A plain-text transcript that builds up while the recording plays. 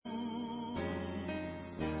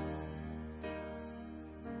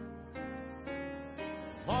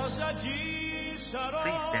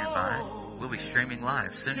Please stand by. We'll be streaming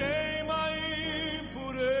live soon.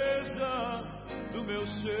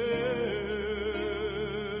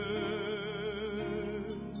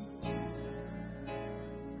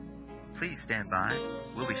 Please stand by.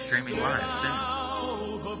 We'll be streaming live soon.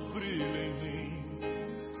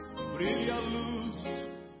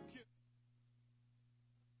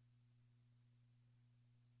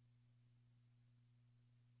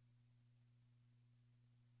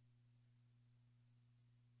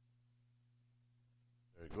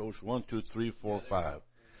 There it goes. 1, 2, 3, 4, 5.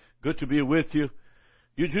 Good to be with you.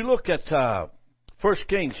 You look at 1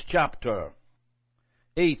 Kings chapter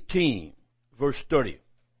 18, verse 30.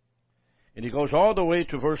 And he goes all the way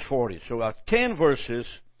to verse 40. So 10 verses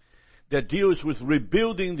that deals with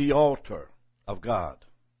rebuilding the altar of God.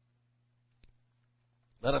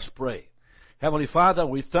 Let us pray. Heavenly Father,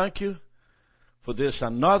 we thank you for this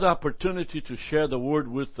another opportunity to share the word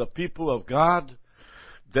with the people of God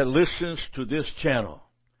that listens to this channel.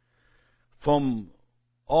 From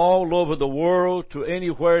all over the world to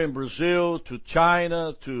anywhere in Brazil, to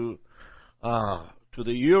China, to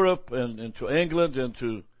the Europe and to England and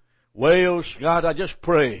to Wales. God, I just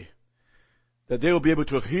pray that they will be able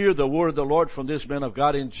to hear the word of the Lord from this man of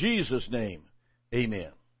God in Jesus' name.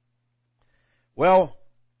 Amen. Well,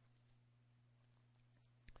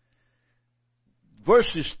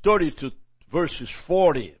 verses 30 to verses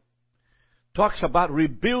 40 talks about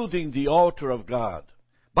rebuilding the altar of God.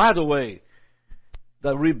 By the way,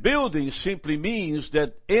 the rebuilding simply means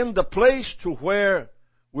that in the place to where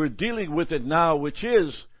we're dealing with it now, which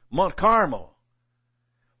is Mount Carmel,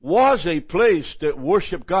 was a place that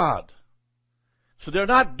worshiped God. So they're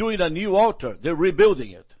not doing a new altar. They're rebuilding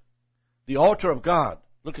it. The altar of God.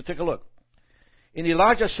 Take a look. And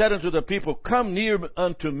Elijah said unto the people, Come near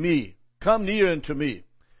unto me. Come near unto me.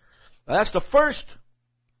 Now that's the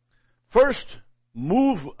first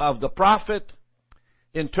move of the prophet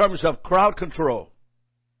in terms of crowd control.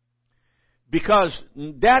 Because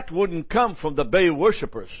that wouldn't come from the Baal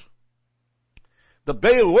worshippers. The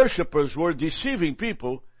Baal worshippers were deceiving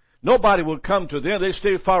people. Nobody would come to them. They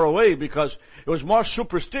stayed far away because it was more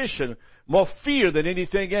superstition, more fear than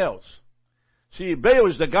anything else. See,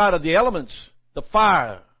 Baal is the god of the elements, the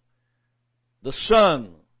fire, the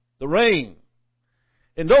sun, the rain.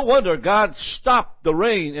 And no wonder God stopped the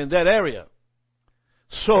rain in that area.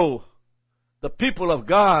 So the people of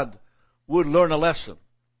God would learn a lesson.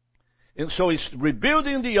 And so he's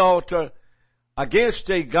rebuilding the altar against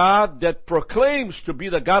a God that proclaims to be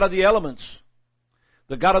the God of the elements,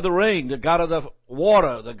 the God of the rain, the God of the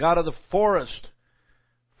water, the God of the forest,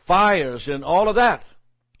 fires, and all of that.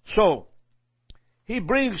 So he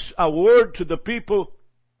brings a word to the people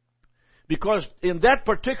because in that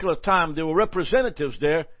particular time there were representatives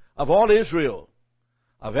there of all Israel,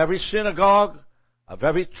 of every synagogue, of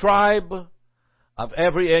every tribe, of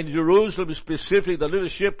every, and Jerusalem specifically, the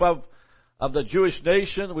leadership of the Jewish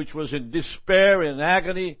nation, which was in despair, in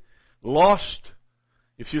agony, lost.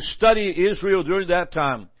 If you study Israel during that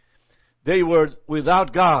time, they were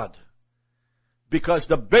without God because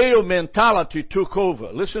the Baal mentality took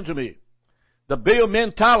over. Listen to me. The Baal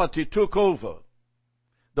mentality took over.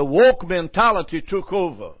 The woke mentality took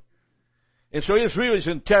over. And so Israel is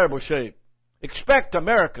in terrible shape. Expect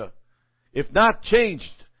America, if not changed,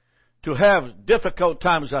 to have difficult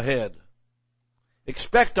times ahead.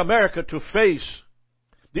 Expect America to face.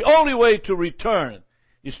 The only way to return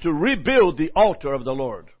is to rebuild the altar of the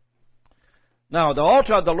Lord. Now, the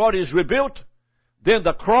altar of the Lord is rebuilt, then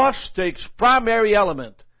the cross takes primary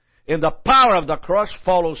element, and the power of the cross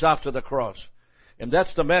follows after the cross. And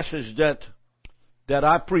that's the message that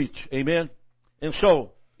I preach. Amen? And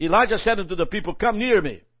so, Elijah said unto the people, Come near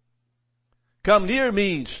me. Come near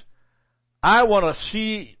means, I want to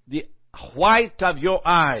see the white of your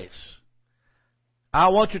eyes. I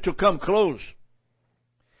want you to come close.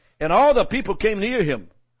 And all the people came near him.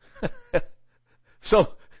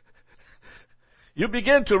 So, you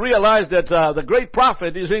begin to realize that the great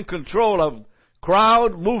prophet is in control of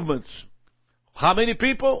crowd movements. How many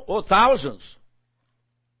people? Oh, thousands.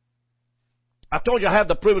 I told you I have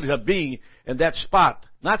the privilege of being in that spot.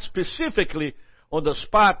 Not specifically on the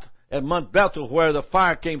spot at Mount Bethel where the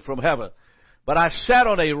fire came from heaven. But I sat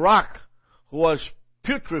on a rock who was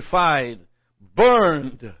putrefied,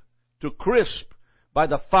 burned to crisp by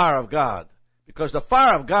the fire of God. Because the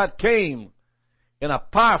fire of God came in a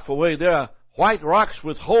powerful way. There are white rocks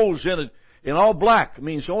with holes in it, in all black. It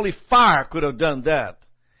means only fire could have done that.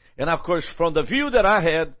 And of course, from the view that I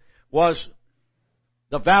had was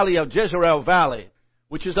the valley of Jezreel Valley,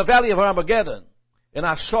 which is the valley of Armageddon. And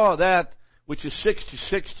I saw that, which is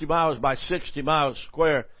 60 miles by 60 miles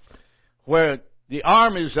square. where the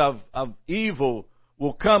armies of evil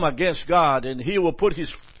will come against God, and he will put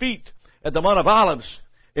his feet at the Mount of Olives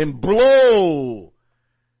and blow,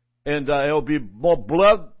 and it will be more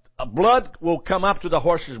blood. Blood will come up to the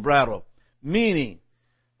horse's bridle, meaning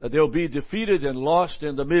that they will be defeated and lost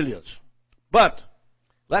in the millions. But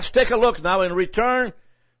let's take a look now and return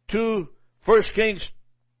to 1 Kings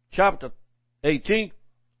chapter 18,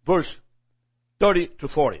 verse 30 to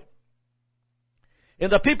 40.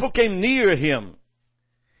 And the people came near him,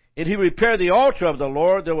 and he repaired the altar of the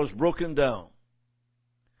Lord that was broken down.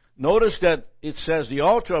 Notice that it says the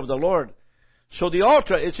altar of the Lord. So the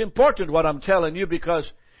altar, it's important what I'm telling you,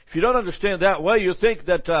 because if you don't understand that way, you think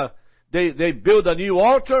that they build a new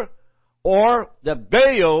altar, or that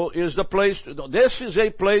Baal is the place. This is a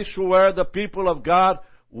place where the people of God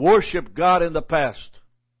worship God in the past.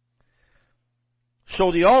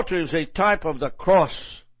 So the altar is a type of the cross,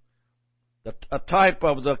 a type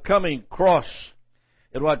of the coming cross,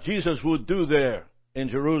 and what Jesus would do there in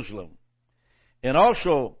Jerusalem. And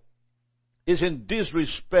also is in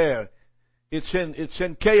disrepair. It's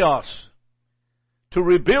in chaos. To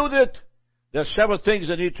rebuild it, there are several things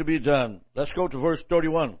that need to be done. Let's go to verse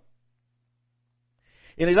 31.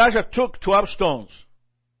 And Elijah took 12 stones,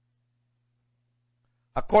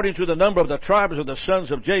 according to the number of the tribes of the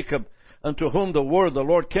sons of Jacob, unto whom the word of the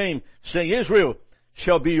Lord came, saying, Israel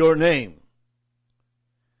shall be your name.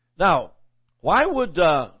 Now, why would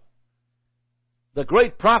the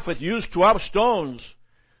great prophet use 12 stones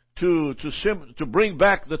to bring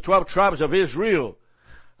back the 12 tribes of Israel,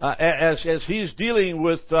 as he's dealing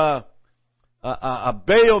with a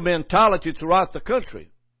Baal mentality throughout the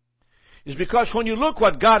country? Is because when you look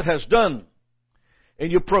what God has done,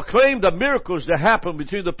 and you proclaim the miracles that happened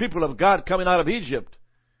between the people of God coming out of Egypt,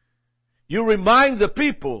 you remind the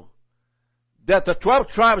people that the 12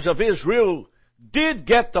 tribes of Israel did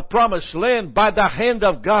get the promised land by the hand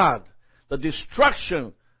of God. The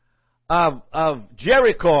destruction of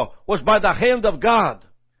Jericho was by the hand of God.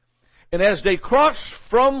 And as they crossed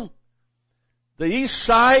from the east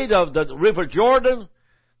side of the river Jordan,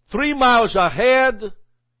 3 miles ahead,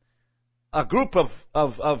 a group of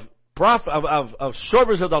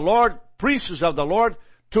servants of the Lord, priests of the Lord,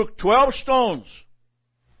 took 12 stones,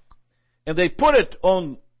 and they put it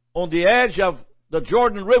on the edge of the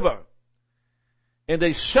Jordan River, and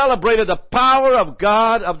they celebrated the power of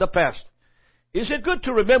God of the past. Is it good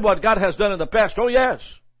to remember what God has done in the past? Oh, yes.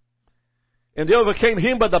 And they overcame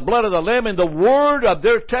him by the blood of the Lamb and the word of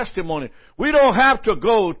their testimony. We don't have to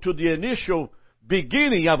go to the initial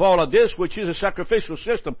beginning of all of this, which is a sacrificial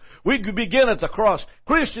system. We begin at the cross.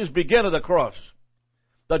 Christians begin at the cross.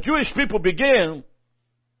 The Jewish people begin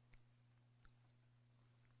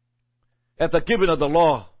at the giving of the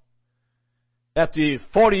law, at the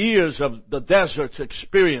 40 years of the desert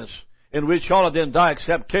experience, in which all of them die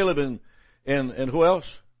except Caleb and who else?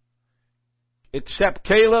 Except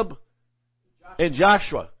Caleb and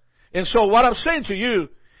Joshua. And so what I'm saying to you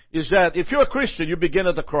is that if you're a Christian, you begin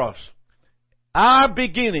at the cross. Our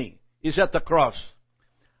beginning is at the cross.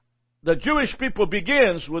 The Jewish people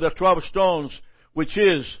begins with the 12 stones, which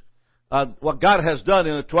is what God has done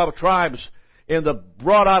in the 12 tribes in the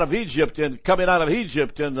brought out of Egypt and coming out of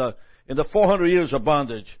Egypt in the 400 years of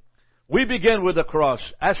bondage. We begin with the cross.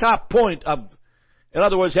 That's our point of, in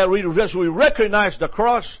other words, as we recognize the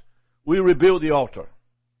cross, we rebuild the altar.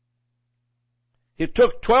 He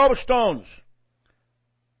took 12 stones,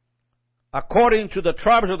 according to the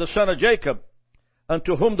tribes of the son of Jacob,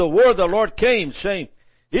 unto whom the word of the Lord came, saying,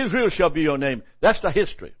 Israel shall be your name. That's the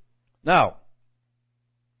history. Now,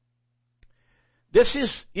 this is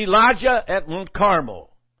Elijah at Mount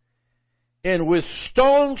Carmel. And with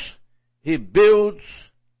stones, he builds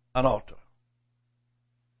an altar.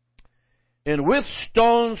 And with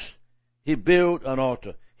stones, he built an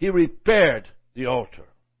altar. He repaired the altar.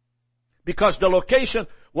 Because the location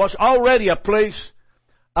was already a place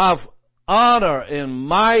of honor and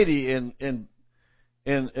mighty and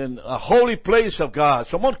a holy place of God.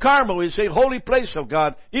 So Mount Carmel is a holy place of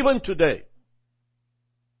God even today.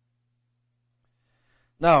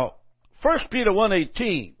 Now, 1 Peter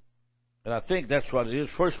 1:18, and I think that's what it is,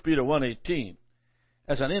 1 Peter 1:18,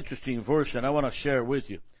 that's an interesting verse, and I want to share it with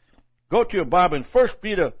you. Go to your Bible in 1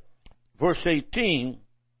 Peter verse 18,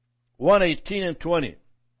 1:18 and 20.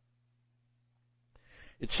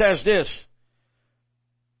 It says this,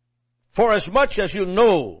 For as much as you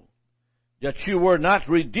know that you were not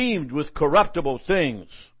redeemed with corruptible things,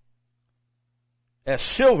 as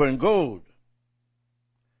silver and gold,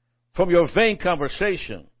 from your vain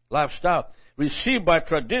conversation, lifestyle, received by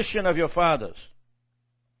tradition of your fathers,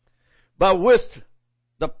 but with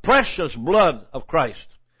the precious blood of Christ.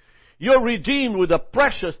 You're redeemed with the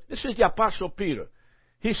precious. This is the Apostle Peter.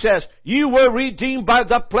 He says, you were redeemed by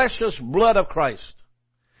the precious blood of Christ.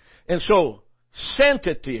 And so,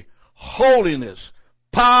 sanctity, holiness,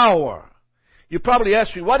 power. You probably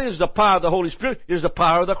ask me, what is the power of the Holy Spirit? It is the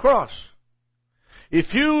power of the cross.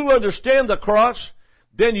 If you understand the cross,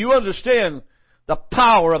 then you understand the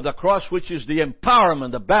power of the cross, which is the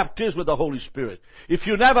empowerment, the baptism with the Holy Spirit. If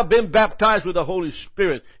you've never been baptized with the Holy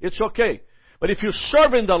Spirit, it's okay. But if you're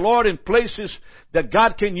serving the Lord in places that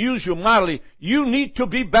God can use you mightily, you need to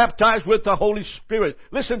be baptized with the Holy Spirit.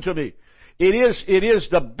 Listen to me. It is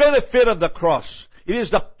the benefit of the cross. It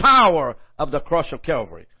is the power of the cross of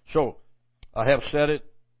Calvary. So, I have said it.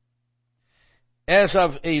 As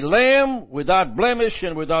of a lamb without blemish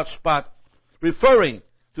and without spot, referring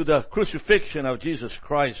to the crucifixion of Jesus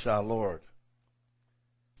Christ our Lord.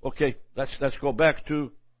 Okay, let's go back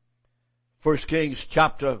to 1 Kings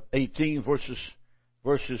chapter 18, verses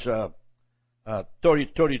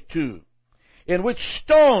 32. In which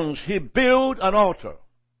stones he built an altar.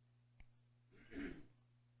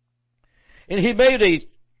 And he made a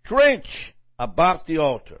trench about the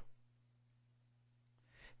altar,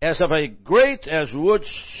 as of a great as would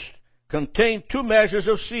contain 2 measures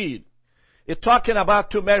of seed. It's talking about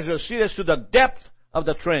 2 measures of seed as to the depth of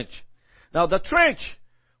the trench. Now, the trench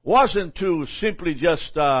wasn't to simply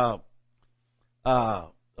just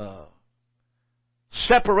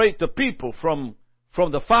separate the people from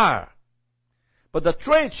the fire. But the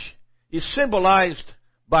trench is symbolized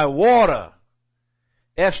by water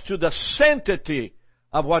as to the sanctity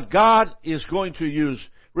of what God is going to use.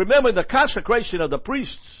 Remember the consecration of the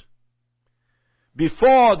priests.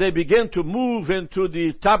 Before they begin to move into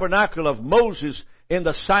the tabernacle of Moses in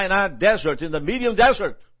the Sinai desert, in the Median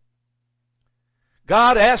desert,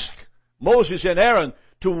 God asked Moses and Aaron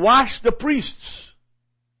to wash the priests.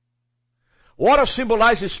 Water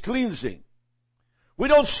symbolizes cleansing. We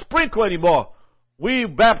don't sprinkle anymore. We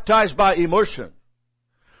baptize by immersion.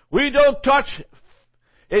 We don't touch.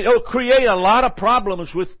 It will create a lot of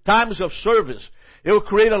problems with times of service. It will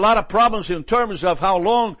create a lot of problems in terms of how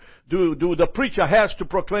long do the preacher has to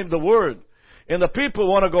proclaim the word. And the people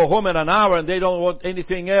want to go home in an hour and they don't want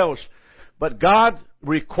anything else. But God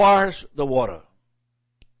requires the water.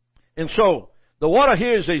 And so, the water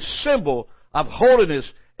here is a symbol of holiness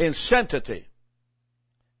and sanctity.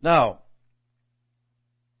 Now,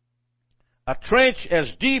 a trench as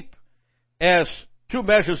deep as 2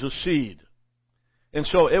 measures of seed. And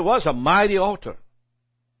so, it was a mighty altar.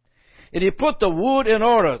 And he put the wood in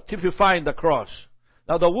order, typifying the cross.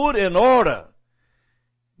 Now, the wood in order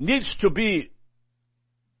needs to be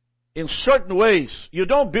in certain ways. You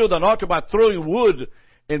don't build an altar by throwing wood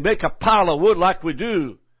and make a pile of wood like we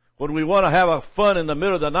do when we want to have a fun in the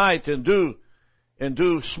middle of the night and do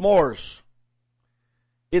s'mores.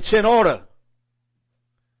 It's in order.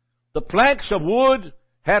 The planks of wood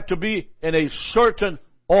had to be in a certain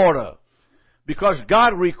order because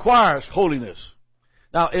God requires holiness.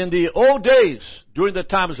 Now, in the old days, during the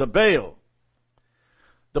times of Baal,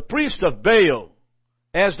 the priest of Baal,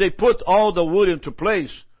 as they put all the wood into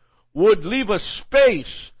place, would leave a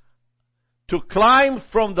space to climb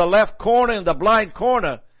from the left corner and the blind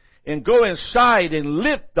corner and go inside and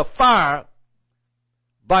lit the fire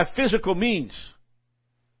by physical means.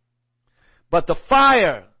 But the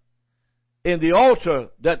fire in the altar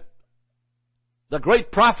that the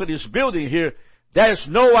great prophet is building here, there's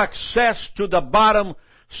no access to the bottom,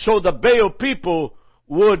 so the Baal people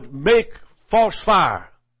would make false fire.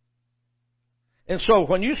 And so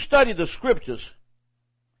when you study the scriptures,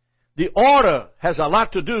 the order has a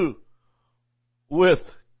lot to do with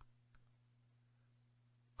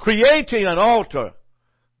creating an altar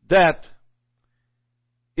that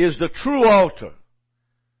is the true altar.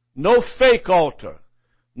 No fake altar.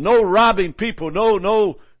 No robbing people.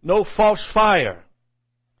 No false fire.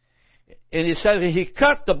 And he said he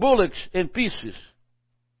cut the bullocks in pieces,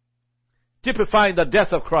 typifying the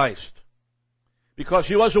death of Christ, because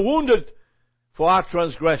he was wounded for our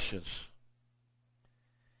transgressions.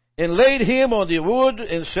 And laid him on the wood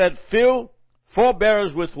and said, fill 4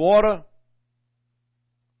 barrels with water.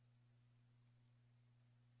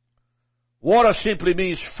 Water simply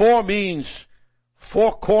means 4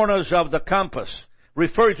 corners of the compass,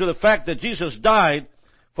 referring to the fact that Jesus died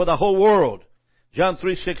for the whole world. John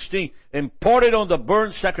 3:16, and poured it on the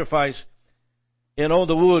burnt sacrifice and on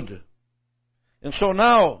the wood. And so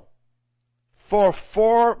now, for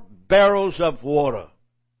 4 barrels of water.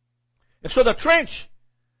 And so the trench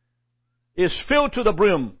is filled to the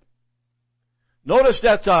brim. Notice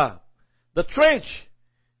that the trench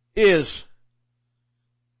is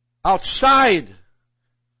outside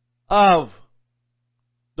of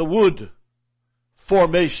the wood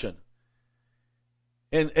formation.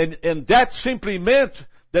 And that simply meant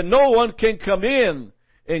that no one can come in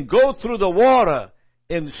and go through the water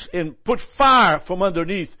and put fire from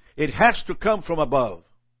underneath. It has to come from above.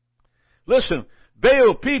 Listen,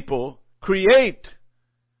 Baal people create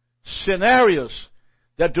scenarios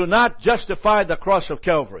that do not justify the cross of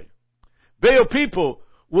Calvary. Baal people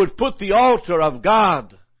would put the altar of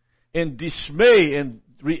God in dismay and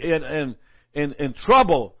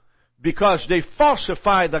trouble because they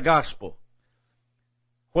falsify the gospel.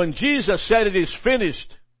 When Jesus said it is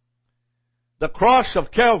finished, the cross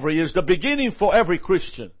of Calvary is the beginning for every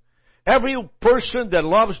Christian. Every person that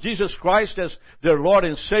loves Jesus Christ as their Lord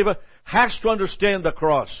and Savior has to understand the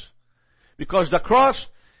cross. Because the cross,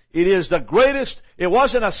 it is the greatest, it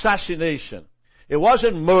wasn't assassination. It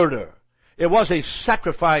wasn't murder. It was a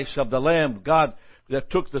sacrifice of the Lamb, God, that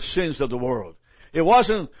took the sins of the world. It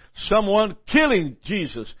wasn't someone killing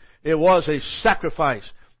Jesus. It was a sacrifice.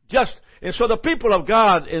 And so the people of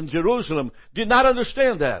God in Jerusalem did not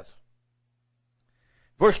understand that.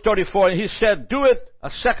 Verse 34, and he said, do it a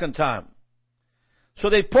second time. So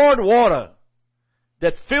they poured water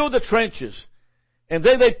that filled the trenches, and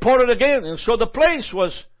then they poured it again. And so the place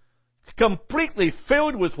was completely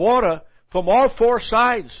filled with water from all four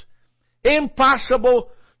sides. Impossible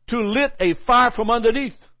to lit a fire from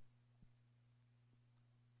underneath.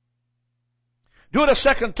 Do it a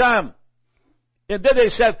second time. And then they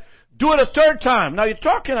said, do it a third time. Now you're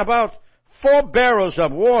talking about 4 barrels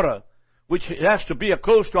of water, which has to be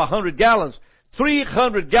close to 100 gallons.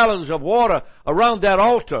 300 gallons of water around that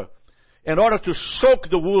altar in order to soak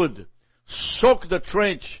the wood, soak the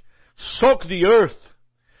trench, soak the earth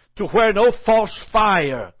to where no false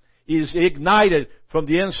fire is ignited from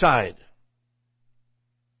the inside.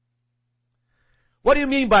 What do you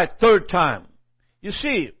mean by third time? You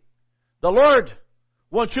see, the Lord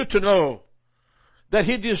wants you to know that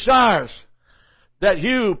He desires that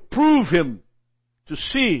you prove Him to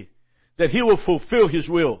see that He will fulfill His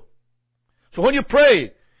will. So when you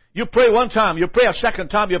pray one time, you pray a second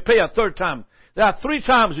time, you pray a third time. There are 3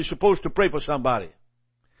 times you're supposed to pray for somebody.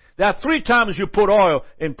 There are 3 times you put oil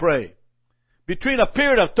and pray. Between a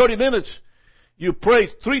period of 30 minutes, you pray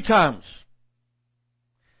 3 times.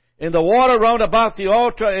 And the water round about the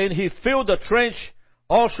altar, and he filled the trench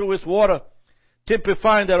also with water,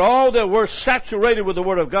 typifying that all that were saturated with the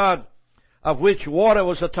Word of God, of which water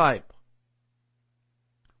was a type.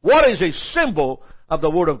 Water is a symbol of the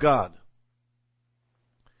Word of God.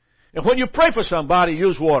 And when you pray for somebody,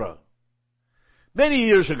 use water. Many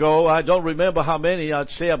years ago, I don't remember how many, I'd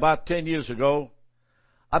say about 10 years ago,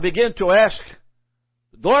 I began to ask,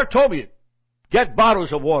 the Lord told me, get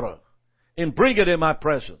bottles of water and bring it in my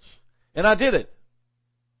presence. And I did it.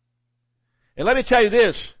 And let me tell you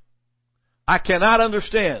this, I cannot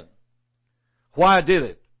understand why I did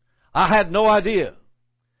it. I had no idea.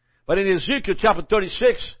 But in Ezekiel chapter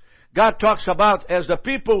 36, God talks about as the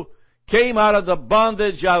people came out of the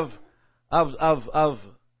bondage of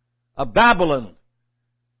Babylon,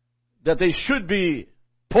 that they should be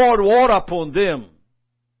poured water upon them.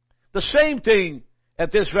 The same thing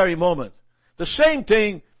at this very moment. The same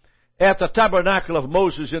thing at the tabernacle of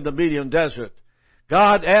Moses in the Median desert.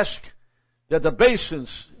 God asked that the basins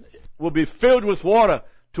will be filled with water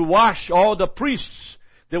to wash all the priests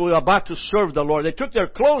that were about to serve the Lord. They took their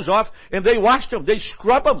clothes off and they washed them. They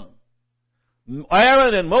scrubbed them.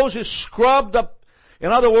 Aaron and Moses scrubbed up.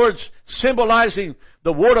 In other words, symbolizing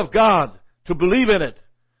the Word of God, to believe in it,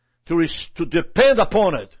 to depend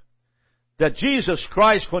upon it. That Jesus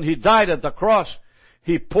Christ, when He died at the cross,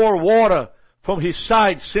 He poured water from His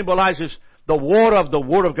side, symbolizes the water of the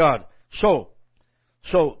Word of God. So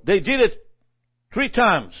they did it 3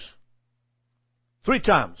 times. 3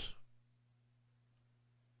 times.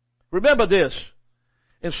 Remember this.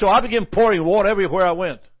 And so I began pouring water everywhere I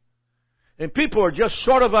went. And people were just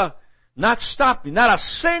sort of not stopping. Not a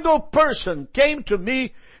single person came to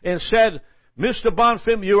me and said, Mr.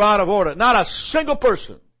 Bonfim, you're out of order. Not a single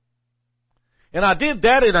person. And I did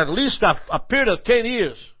that in at least a period of 10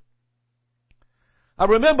 years. I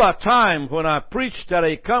remember a time when I preached at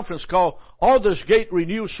a conference called Aldersgate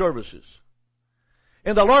Renew Services.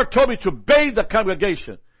 And the Lord told me to bathe the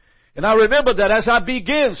congregation. And I remember that as I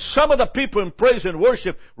began, some of the people in praise and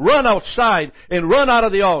worship run outside and run out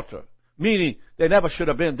of the altar. Meaning, they never should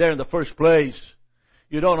have been there in the first place.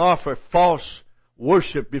 You don't offer false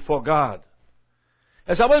worship before God.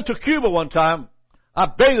 As I went to Cuba one time, I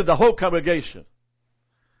bathed the whole congregation.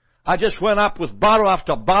 I just went up with bottle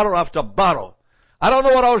after bottle after bottle. I don't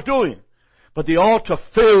know what I was doing, but the altar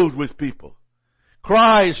filled with people.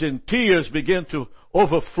 Cries and tears began to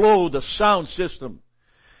overflow the sound system.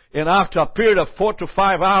 And after a period of 4 to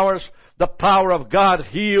 5 hours, the power of God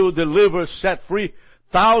healed, delivered, set free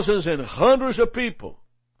thousands and hundreds of people.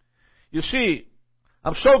 You see,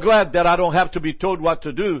 I'm so glad that I don't have to be told what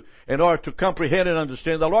to do in order to comprehend and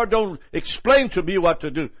understand. The Lord don't explain to me what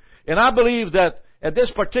to do. And I believe that at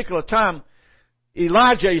this particular time,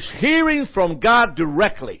 Elijah is hearing from God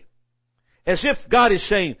directly. As if God is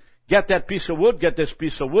saying, get that piece of wood, get this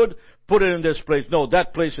piece of wood, put it in this place. No,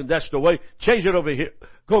 that place, and that's the way. Change it over here.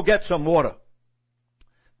 Go get some water.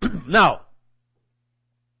 Now,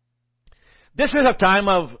 this is a time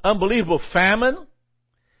of unbelievable famine,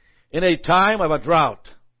 in a time of a drought.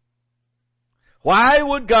 Why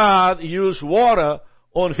would God use water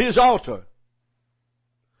on His altar?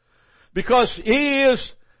 Because He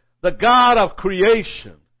is the God of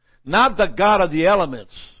creation, not the God of the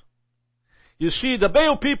elements. You see, the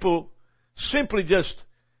Baal people simply just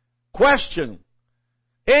question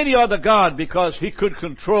any other God because he could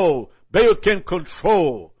control. Baal can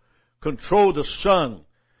control the sun,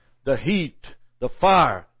 the heat, the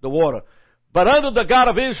fire, the water. But under the God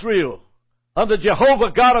of Israel, under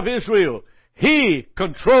Jehovah God of Israel, He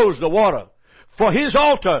controls the water. For His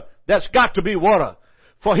altar, there's got to be water.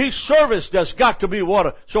 For His service, there's got to be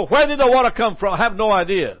water. So where did the water come from? I have no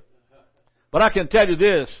idea. But I can tell you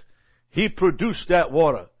this. He produced that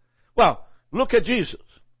water. Well, look at Jesus.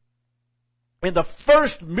 In the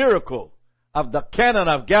first miracle of the Cana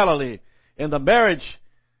of Galilee, in the marriage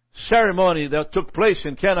ceremony that took place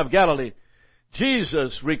in Cana of Galilee,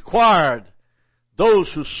 Jesus required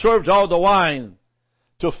those who served all the wine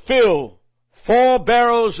to fill 4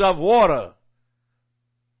 barrels of water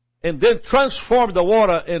and then transform the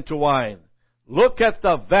water into wine. Look at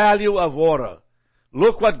the value of water.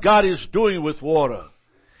 Look what God is doing with water.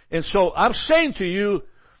 And so I'm saying to you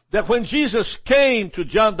that when Jesus came to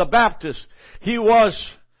John the Baptist, he was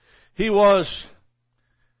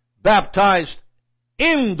baptized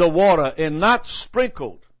in the water and not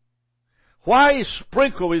sprinkled. Why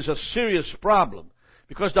sprinkle is a serious problem.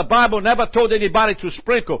 Because the Bible never told anybody to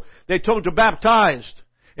sprinkle. They told to baptize.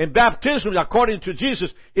 And baptism, according to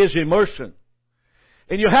Jesus, is immersion.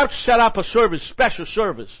 And you have to set up a service, special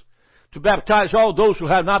service, to baptize all those who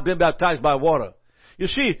have not been baptized by water. You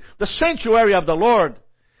see, the sanctuary of the Lord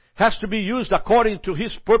has to be used according to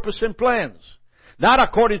His purpose and plans. Not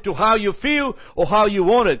according to how you feel or how you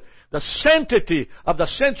want it. The sanctity of the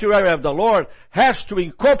sanctuary of the Lord has to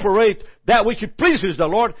incorporate that which pleases the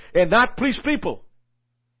Lord and not please people.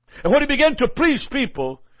 And when you begin to please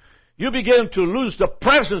people, you begin to lose the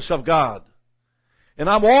presence of God. And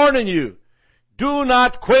I'm warning you, do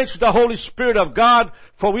not quench the Holy Spirit of God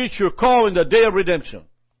for which you're called in the day of redemption.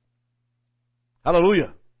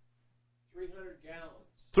 Hallelujah. 300 gallons.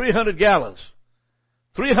 300 gallons.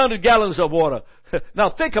 300 gallons of water. Now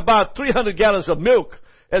think about 300 gallons of milk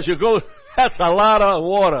as you go. That's a lot of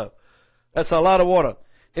water. That's a lot of water.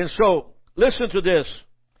 And so, listen to this.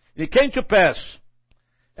 It came to pass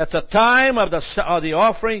at the time of the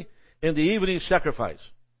offering in the evening sacrifice.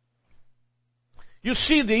 You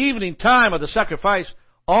see the evening time of the sacrifice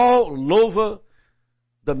all over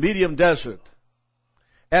the Medium Desert.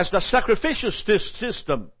 As the sacrificial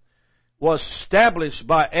system was established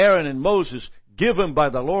by Aaron and Moses, given by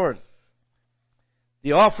the Lord,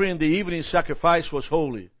 the offering in the evening sacrifice was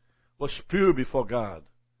holy, was pure before God.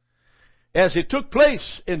 As it took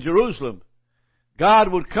place in Jerusalem,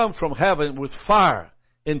 God would come from heaven with fire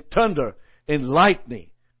and thunder and lightning,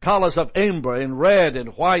 colors of amber and red and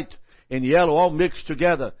white and yellow all mixed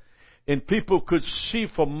together. And people could see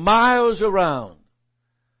for miles around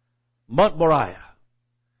Mount Moriah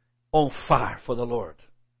on fire for the Lord.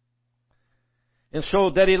 And so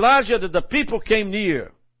that Elijah, that the people came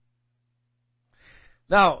near.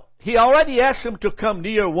 Now, he already asked them to come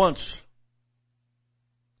near once.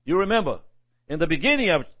 You remember, in the beginning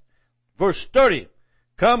of verse 30,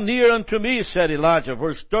 come near unto me, said Elijah.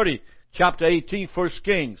 Verse 30, chapter 18, 1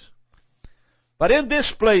 Kings. But in this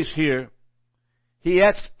place here, he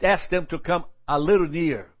asked them to come a little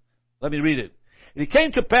near. Let me read it. And it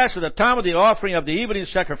came to pass at the time of the offering of the evening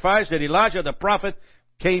sacrifice that Elijah the prophet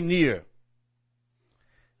came near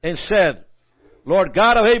and said, Lord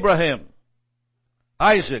God of Abraham,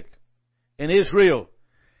 Isaac, and Israel,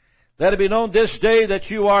 let it be known this day that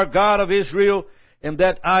you are God of Israel, and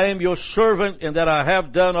that I am your servant, and that I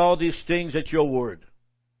have done all these things at your word.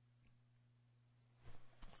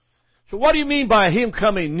 So what do you mean by him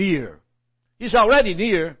coming near? He's already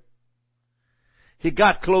near. He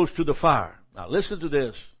got close to the fire. Now listen to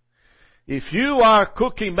this. If you are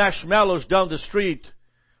cooking marshmallows down the street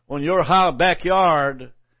on your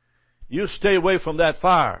backyard, you stay away from that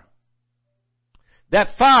fire.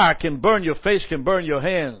 that fire can burn your face, can burn your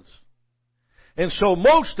hands. And so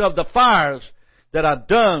most of the fires that are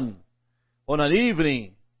done on an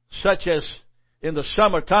evening, such as in the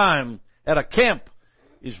summertime at a camp,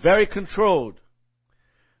 is very controlled.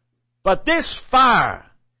 But this fire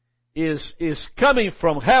is coming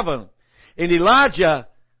from heaven, and Elijah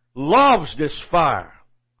loves this fire.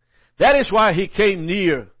 That is why he came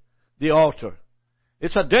near the altar.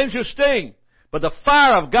 It's a dangerous thing, but the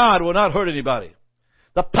fire of God will not hurt anybody.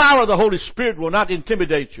 The power of the Holy Spirit will not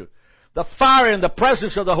intimidate you. The fire and the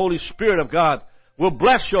presence of the Holy Spirit of God will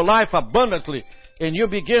bless your life abundantly, and you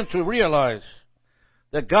begin to realize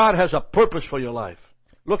that God has a purpose for your life.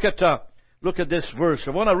 Look at this verse. I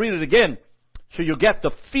want to read it again so you get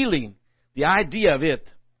the feeling, the idea of it.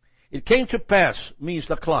 It came to pass means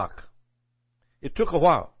the clock. It took a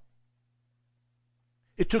while.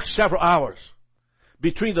 It took several hours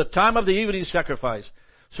between the time of the evening sacrifice.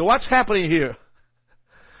 So what's happening here?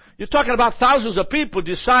 You're talking about thousands of people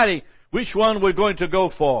deciding which one we're going to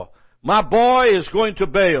go for. My boy is going to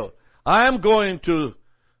Baal. I am going to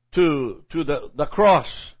the cross.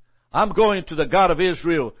 I'm going to the God of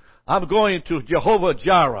Israel. I'm going to Jehovah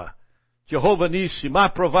Jireh, Jehovah Nissi, my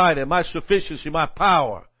provider, my sufficiency, my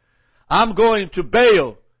power. I'm going to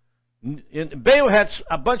Baal. And Baal had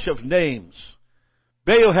a bunch of names.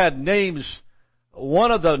 Baal had names.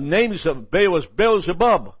 One of the names of Baal was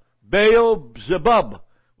Beelzebub. Beelzebub,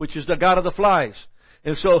 which is the god of the flies.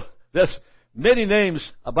 And so there's many names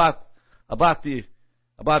about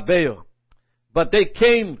Baal. But they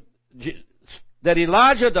came, that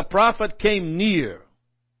Elijah the prophet came near.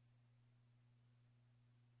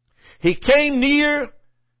 He came near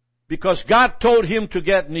because God told him to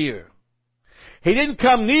get near. He didn't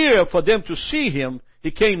come near for them to see him. He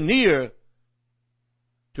came near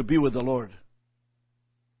to be with the Lord.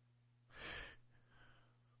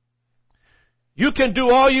 You can do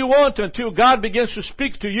all you want until God begins to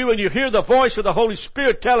speak to you and you hear the voice of the Holy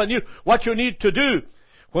Spirit telling you what you need to do.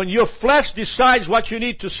 When your flesh decides what you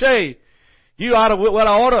need to say, you are out of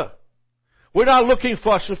order. We're not looking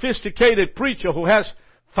for a sophisticated preacher who has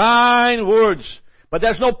fine words, but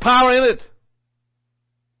there's no power in it.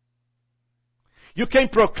 You can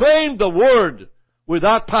proclaim the word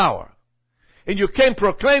without power. And you can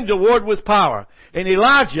proclaim the word with power. And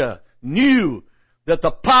Elijah knew that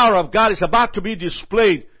the power of God is about to be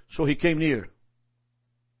displayed, so he came near.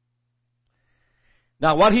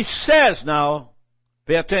 Now what he says now,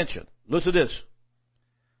 pay attention. Listen to this.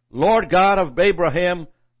 Lord God of Abraham,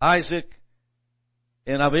 Isaac,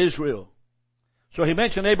 and of Israel. So he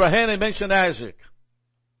mentioned Abraham and he mentioned Isaac.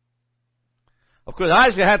 Of course,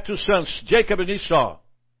 Isaac had two sons, Jacob and Esau.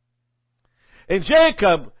 And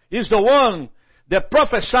Jacob is the one that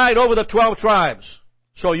prophesied over the 12 tribes.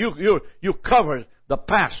 So you covered the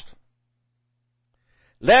past.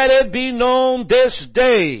 Let it be known this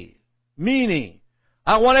day, meaning,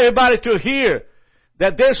 I want everybody to hear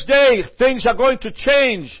that this day things are going to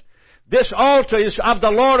change. This altar is of the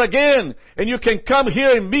Lord again, and you can come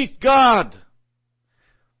here and meet God.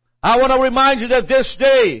 I want to remind you that this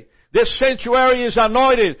day, this sanctuary is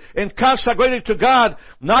anointed and consecrated to God,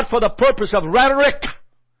 not for the purpose of rhetoric,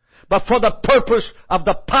 but for the purpose of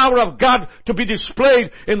the power of God to be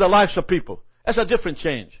displayed in the lives of people. That's a different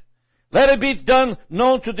change. Let it be done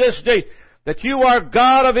known to this day that you are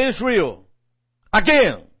God of Israel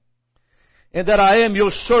again, and that I am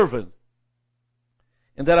your servant,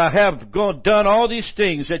 and that I have done all these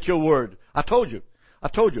things at your word. I told you.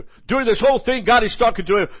 During this whole thing, God is talking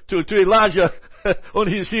to Elijah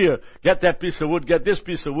on his ear. Get that piece of wood, get this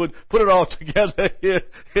piece of wood, put it all together here.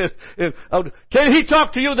 Can he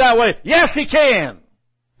talk to you that way? Yes, he can.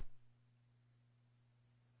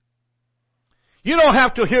 You don't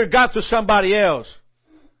have to hear God to somebody else.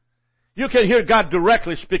 You can hear God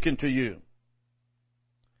directly speaking to you.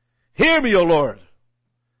 Hear me, O Lord.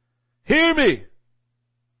 Hear me.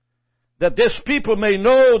 That this people may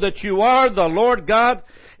know that you are the Lord God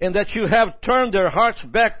and that you have turned their hearts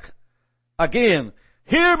back again.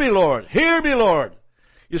 Hear me, Lord. Hear me, Lord.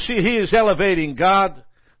 You see, he is elevating God.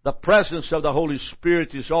 The presence of the Holy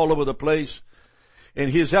Spirit is all over the place. And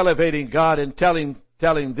he is elevating God and telling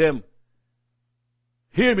them,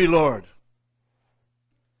 hear me, Lord.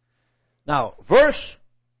 Now, verse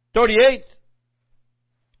 38.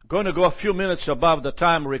 I'm going to go a few minutes above the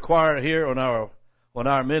time required here on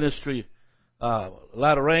our ministry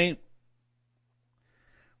latter rain.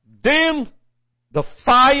 Then the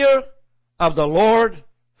fire of the Lord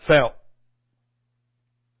fell.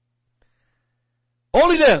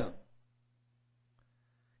 Only then.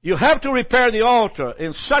 You have to repair the altar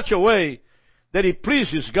in such a way that it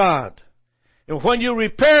pleases God. And when you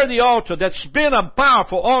repair the altar that's been a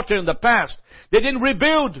powerful altar in the past, they didn't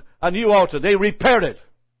rebuild a new altar. They repaired it.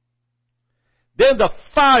 Then the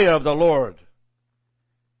fire of the Lord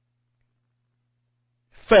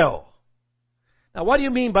fell. Now, what do you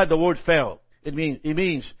mean by the word fell? It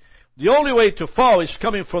means the only way to fall is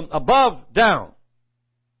coming from above down.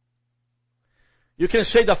 You can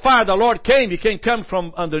say the fire of the Lord came. You can't come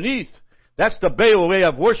from underneath. That's the Baal way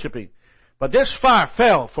of worshiping. But this fire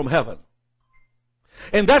fell from heaven.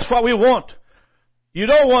 And that's what we want. You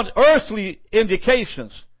don't want earthly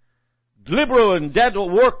indications, liberal and dead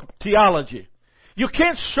work theology. You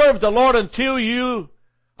can't serve the Lord until you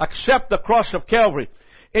accept the cross of Calvary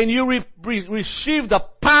and you receive the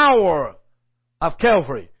power of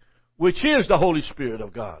Calvary, which is the Holy Spirit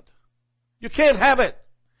of God. You can't have it.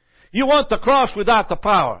 You want the cross without the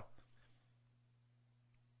power.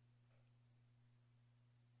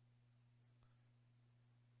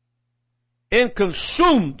 And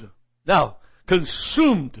consumed. Now,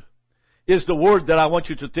 consumed is the word that I want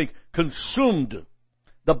you to think. Consumed.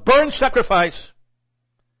 The burnt sacrifice,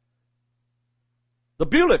 the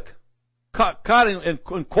bullock cut in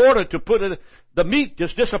quarter to put it, the meat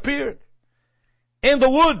just disappeared. And the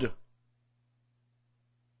wood.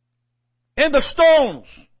 And the stones.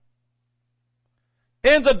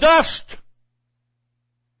 And the dust.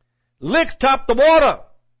 Licked up the water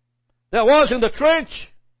that was in the trench.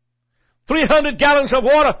 300 gallons of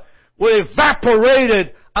water were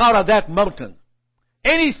evaporated out of that mountain.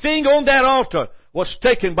 Anything on that altar was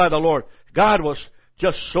taken by the Lord. God was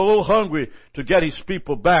just so hungry to get His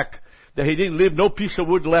people back that He didn't leave no piece of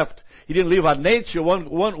wood left. He didn't leave a nature,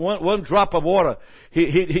 one drop of water.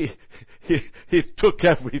 He took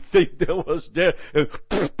everything that was there and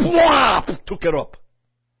took it up.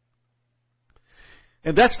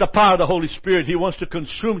 And that's the power of the Holy Spirit. He wants to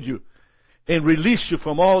consume you and release you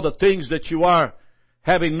from all the things that you are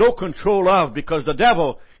having no control of, because the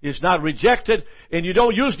devil is not rejected and you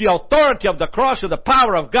don't use the authority of the cross and the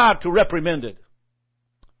power of God to reprimand it.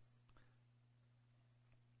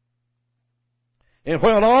 And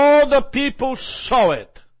when all the people saw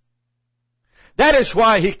it, that is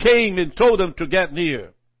why He came and told them to get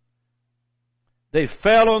near. They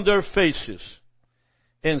fell on their faces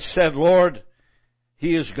and said, Lord,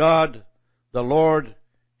 He is God, the Lord,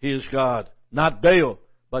 He is God. Not Baal,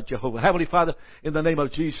 but Jehovah. Heavenly Father, in the name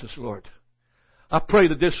of Jesus, Lord, I pray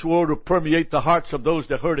that this word will permeate the hearts of those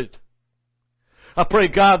that heard it. I pray,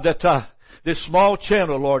 God, that this small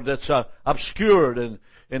channel, Lord, that's obscured and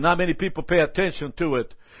not many people pay attention to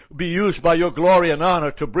it, be used by Your glory and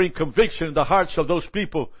honor to bring conviction in the hearts of those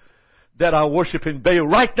people that are worshiping Baal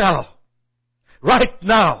right now. Right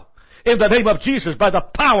now. In the name of Jesus, by the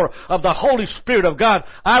power of the Holy Spirit of God,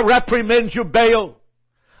 I reprimand you, Baal.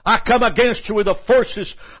 I come against you with the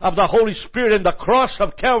forces of the Holy Spirit and the cross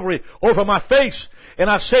of Calvary over my face. And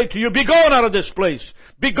I say to you, be gone out of this place.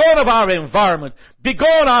 Be gone of our environment. Be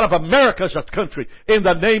gone out of America as a country. In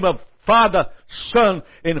the name of Father, Son,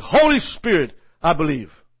 and Holy Spirit, I believe.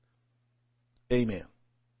 Amen.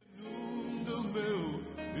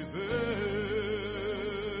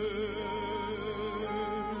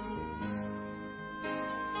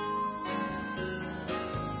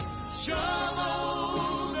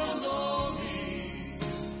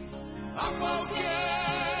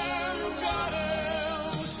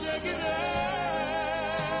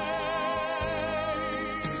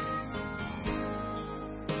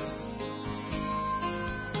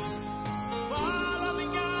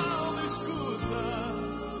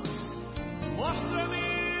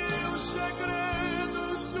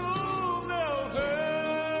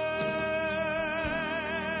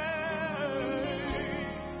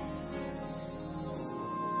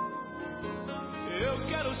 Eu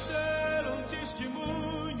quero ser um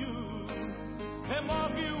testemunho,